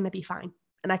 you're going to be fine.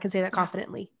 And I can say that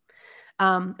confidently.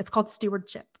 It's called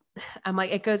stewardship. I'm like,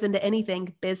 it goes into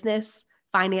anything, business,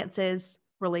 finances,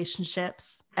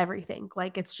 relationships, everything.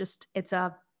 Like it's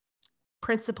a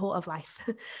principle of life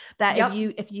that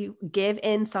if you give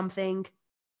in something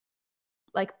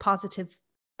like positive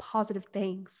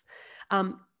things,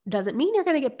 doesn't mean you're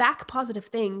going to get back positive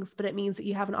things, but it means that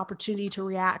you have an opportunity to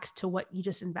react to what you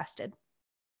just invested.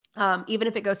 Even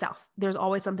if it goes south, there's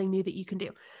always something new that you can do.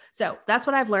 So that's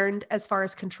what I've learned as far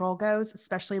as control goes,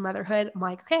 especially in motherhood. I'm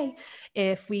like, okay,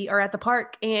 if we are at the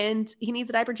park and he needs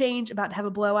a diaper change, about to have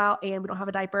a blowout, and we don't have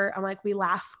a diaper, I'm like, we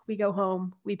laugh, we go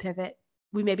home, we pivot,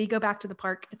 we maybe go back to the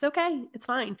park. It's okay. It's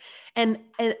fine. And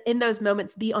in those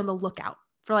moments, be on the lookout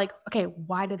for like, okay,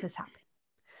 why did this happen?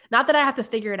 Not that I have to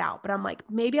figure it out, but I'm like,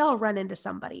 maybe I'll run into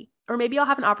somebody, or maybe I'll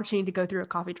have an opportunity to go through a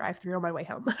coffee drive-through on my way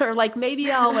home, or like maybe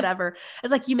I'll whatever.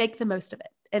 It's like you make the most of it.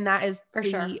 And that is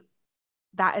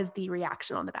that is the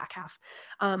reaction on the back half.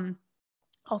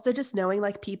 Also just knowing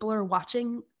like people are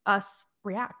watching us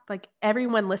react, like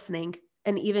everyone listening,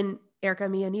 and even Erica,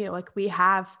 me and you, like we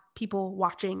have people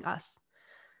watching us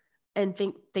and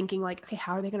thinking like, okay,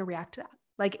 how are they going to react to that?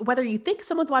 Like whether you think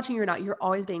someone's watching you or not, you're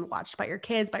always being watched by your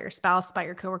kids, by your spouse, by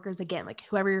your coworkers, again, like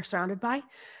whoever you're surrounded by.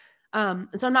 And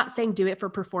so I'm not saying do it for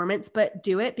performance, but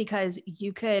do it because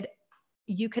you could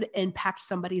impact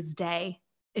somebody's day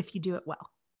if you do it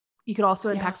well. You could also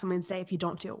impact someone's day if you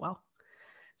don't do it well.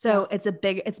 So it's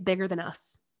bigger than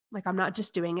us. Like I'm not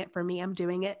just doing it for me. I'm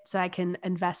doing it so I can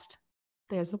invest,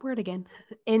 there's the word again,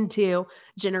 into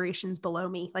generations below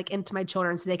me, like into my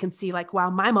children, so they can see like,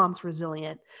 wow, my mom's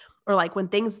resilient. Or like when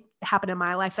things happen in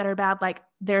my life that are bad, like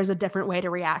there's a different way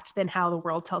to react than how the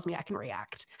world tells me I can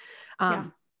react.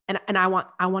 And I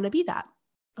want to be that.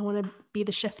 I want to be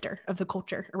the shifter of the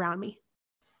culture around me.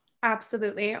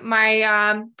 Absolutely.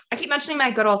 I keep mentioning my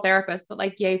good old therapist, but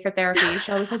like, yay for therapy.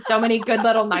 She always has so many good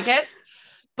little nuggets.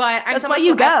 But that's why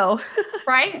you go.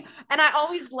 Right. And I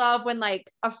always love when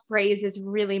like a phrase is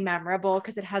really memorable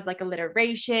because it has like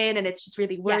alliteration and it's just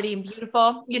really wordy and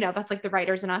beautiful. That's like the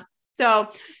writers in us.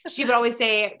 So she would always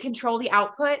say, control the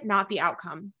output, not the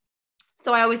outcome.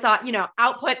 So I always thought,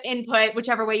 output, input,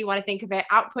 whichever way you want to think of it,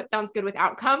 output sounds good with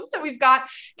outcome. So we've got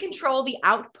control the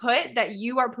output that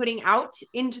you are putting out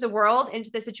into the world,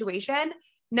 into the situation,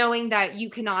 knowing that you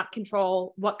cannot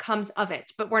control what comes of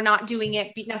it, but we're not doing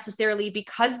it necessarily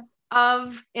because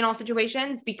of, in all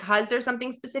situations, because there's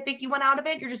something specific you want out of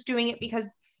it. You're just doing it because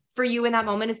for you in that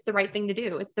moment, it's the right thing to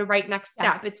do. It's the right next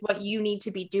step. It's what you need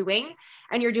to be doing.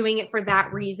 And you're doing it for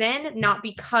that reason, not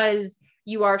because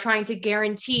you are trying to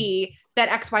guarantee that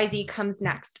XYZ comes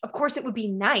next. Of course, it would be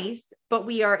nice, but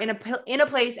we are in a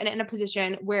place and in a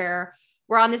position where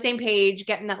we're on the same page,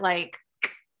 getting that like,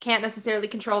 can't necessarily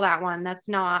control that one. That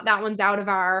one's out of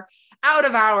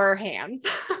our hands.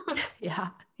 Yeah.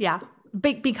 Yeah.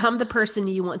 Become the person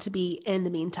you want to be in the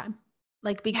meantime.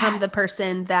 Like become the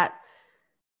person that,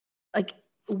 like,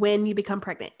 when you become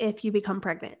pregnant, if you become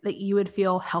pregnant, that you would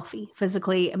feel healthy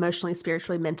physically, emotionally,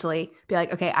 spiritually, mentally, be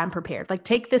like, okay, I'm prepared. Like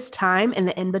take this time in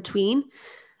the in between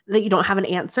that you don't have an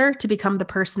answer to become the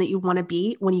person that you want to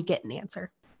be when you get an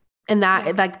answer. And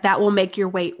that like that will make your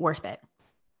wait worth it.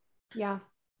 Yeah.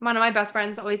 One of my best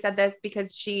friends always said this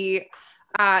because she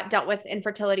dealt with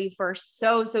infertility for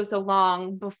so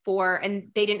long before,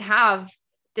 and they didn't have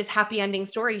this happy ending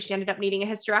story. She ended up needing a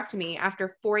hysterectomy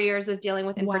after 4 years of dealing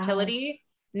with infertility,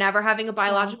 never having a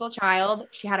biological child.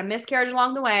 She had a miscarriage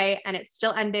along the way, and it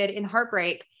still ended in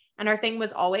heartbreak. And her thing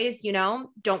was always,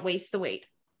 don't waste the wait.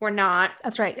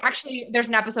 That's right. Actually, there's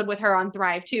an episode with her on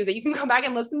Thrive too that you can go back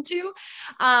and listen to.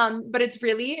 But it's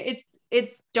really,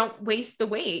 it's don't waste the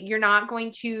wait. You're not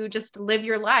going to just live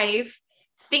your life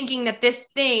thinking that this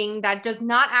thing that does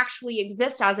not actually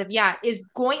exist as of yet is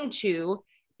going to,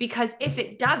 because if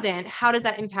it doesn't, how does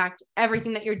that impact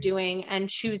everything that you're doing and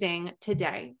choosing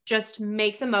today? Just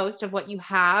make the most of what you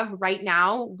have right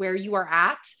now, where you are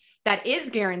at, that is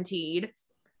guaranteed,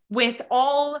 with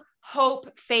all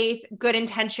hope, faith, good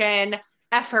intention,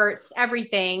 efforts,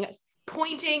 everything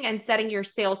pointing and setting your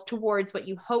sails towards what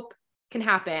you hope can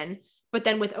happen, but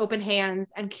then with open hands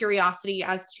and curiosity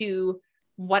as to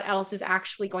what else is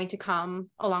actually going to come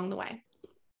along the way.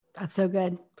 That's so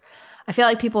good. I feel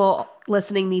like people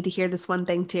listening need to hear this one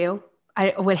thing too.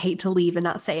 I would hate to leave and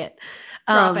not say it.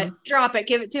 Drop it.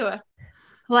 Give it to us.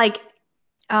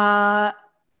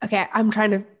 Okay, I'm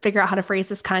trying to figure out how to phrase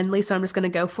this kindly, so I'm just going to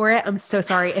go for it. I'm so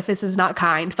sorry if this is not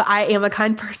kind, but I am a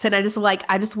kind person. I just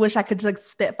wish I could just like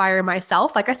spitfire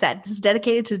myself. Like I said, this is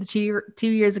dedicated to the 2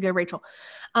 years ago, Rachel.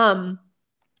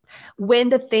 When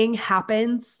the thing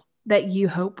happens that you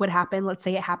hope would happen, let's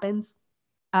say it happens,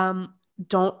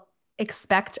 don't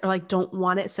expect or like don't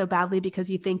want it so badly because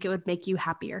you think it would make you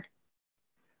happier.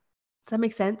 Does that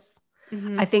make sense?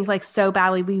 Mm-hmm. I think like so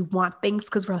badly we want things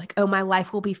because we're like, oh, my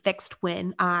life will be fixed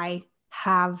when I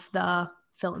have the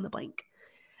fill in the blank.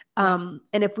 And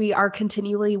if we are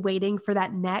continually waiting for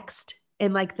that next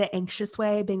in like the anxious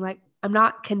way, being like, I'm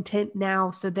not content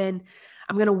now, so then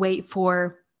I'm going to wait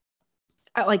for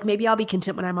like, maybe I'll be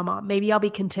content when I'm a mom. Maybe I'll be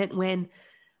content when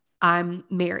I'm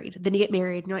married. Then you get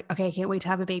married and you're like, okay, I can't wait to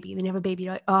have a baby. And then you have a baby.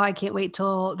 You're like, oh, I can't wait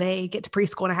till they get to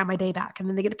preschool and I have my day back. And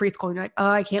then they get to preschool and you're like, oh,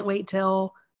 I can't wait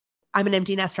till I'm an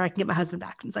empty nester. I can get my husband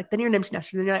back. And it's like, then you're an empty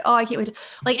nester. And then you're like, oh, I can't wait to,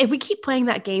 like, if we keep playing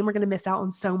that game, we're going to miss out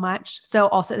on so much. So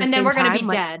also, and then we're going to be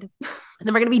dead. And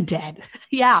then we're going to be dead.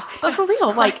 Yeah. But for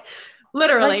real, like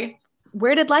literally. Like,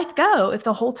 where did life go? If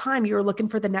the whole time you were looking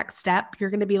for the next step, you're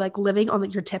going to be like living on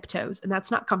your tiptoes, and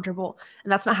that's not comfortable.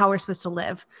 And that's not how we're supposed to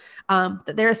live.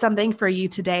 That there is something for you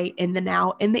today in the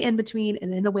now, in the in-between,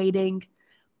 and in the waiting.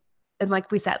 And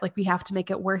like we said, like we have to make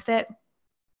it worth it.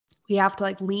 We have to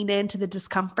like lean into the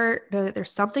discomfort, know that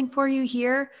there's something for you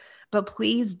here, but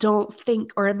please don't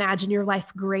think or imagine your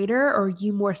life greater or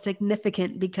you more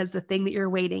significant because the thing that you're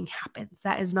waiting happens.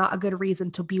 That is not a good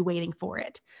reason to be waiting for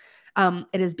it.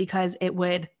 It is because it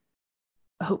would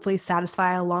hopefully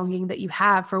satisfy a longing that you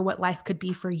have for what life could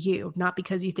be for you, not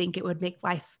because you think it would make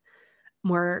life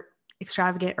more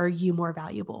extravagant or you more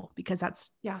valuable, because that's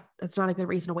not a good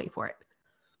reason to wait for it.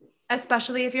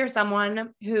 Especially if you're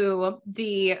someone who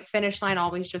the finish line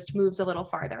always just moves a little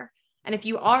farther. And if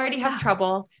you already have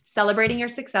trouble celebrating your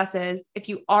successes, if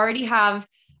you already have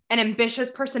an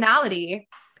ambitious personality,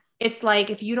 it's like,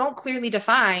 if you don't clearly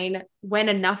define when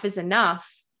enough is enough,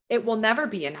 it will never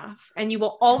be enough. And you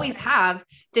will always have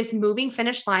this moving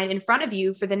finish line in front of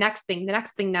you for the next thing, the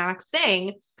next thing, the next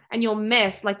thing. And you'll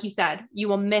miss, like you said, you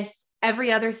will miss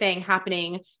every other thing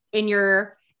happening in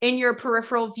your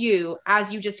peripheral view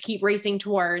as you just keep racing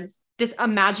towards this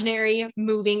imaginary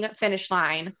moving finish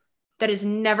line that is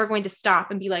never going to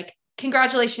stop and be like,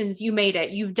 congratulations, you made it.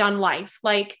 You've done life,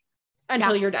 like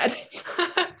until you're dead.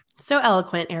 So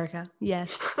eloquent, Erica.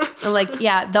 Yes. Like,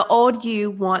 the old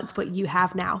you wants what you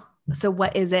have now. So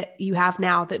what is it you have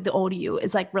now that the old you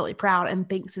is like really proud and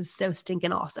thinks is so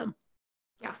stinking awesome?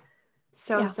 Yeah.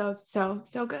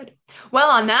 So good.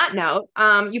 Well, on that note,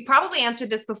 you've probably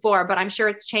answered this before, but I'm sure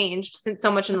it's changed since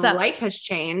so much in life has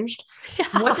changed.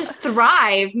 Yeah. What does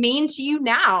thrive mean to you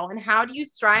now? And how do you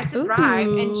strive to thrive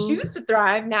and choose to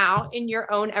thrive now in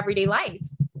your own everyday life?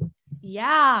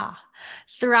 Yeah.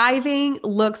 Thriving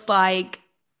looks like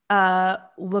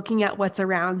looking at what's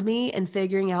around me and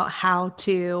figuring out how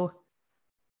to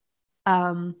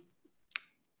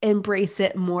embrace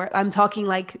it more. I'm talking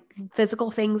like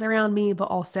physical things around me, but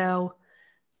also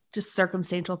just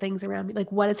circumstantial things around me.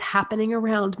 Like what is happening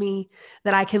around me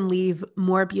that I can leave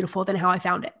more beautiful than how I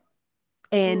found it.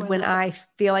 And when I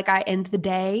feel like I end the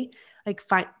day, like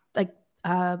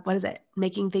what is it?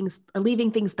 Making things or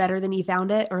leaving things better than you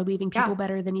found it, or leaving people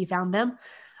better than you found them.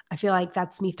 I feel like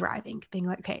that's me thriving, being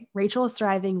like, okay, Rachel is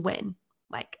thriving when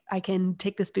like I can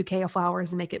take this bouquet of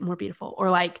flowers and make it more beautiful, or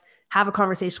like have a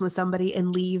conversation with somebody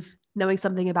and leave knowing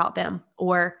something about them,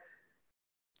 or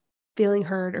feeling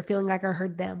heard, or feeling like I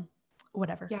heard them,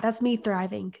 whatever. Yeah. That's me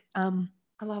thriving. I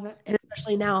love it. And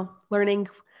especially now learning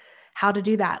how to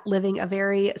do that, living a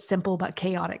very simple but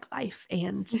chaotic life.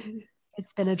 And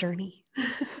it's been a journey.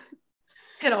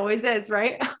 It always is,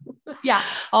 right? Yeah,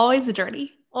 always a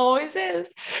journey. Always is.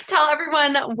 Tell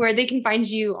everyone where they can find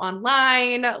you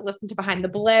online, listen to Behind the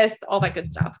Bliss, all that good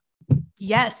stuff.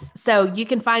 Yes. So you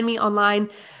can find me online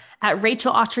at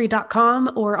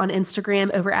rachellautry.com or on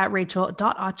Instagram over at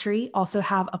rachel.autry. Also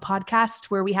have a podcast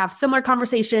where we have similar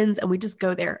conversations and we just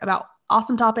go there about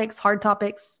awesome topics, hard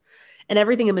topics, and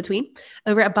everything in between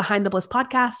over at Behind the Bliss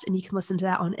podcast. And you can listen to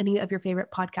that on any of your favorite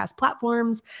podcast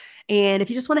platforms. And if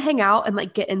you just want to hang out and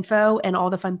like get info and all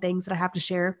the fun things that I have to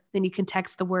share, then you can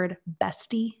text the word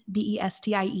bestie,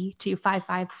 BESTIE to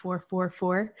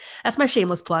 55444. That's my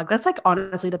shameless plug. That's like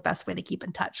honestly the best way to keep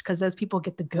in touch because those people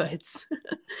get the goods.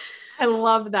 I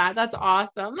love that. That's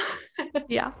awesome.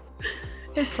 Yeah,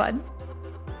 it's fun.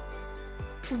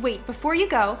 Wait, before you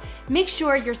go, make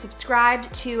sure you're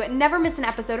subscribed to never miss an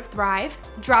episode of Thrive.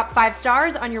 Drop 5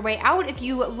 stars on your way out if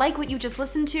you like what you just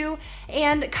listened to,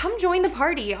 and come join the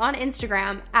party on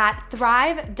Instagram at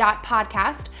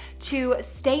thrive.podcast to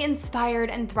stay inspired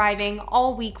and thriving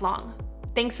all week long.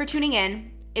 Thanks for tuning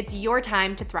in. It's your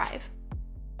time to thrive.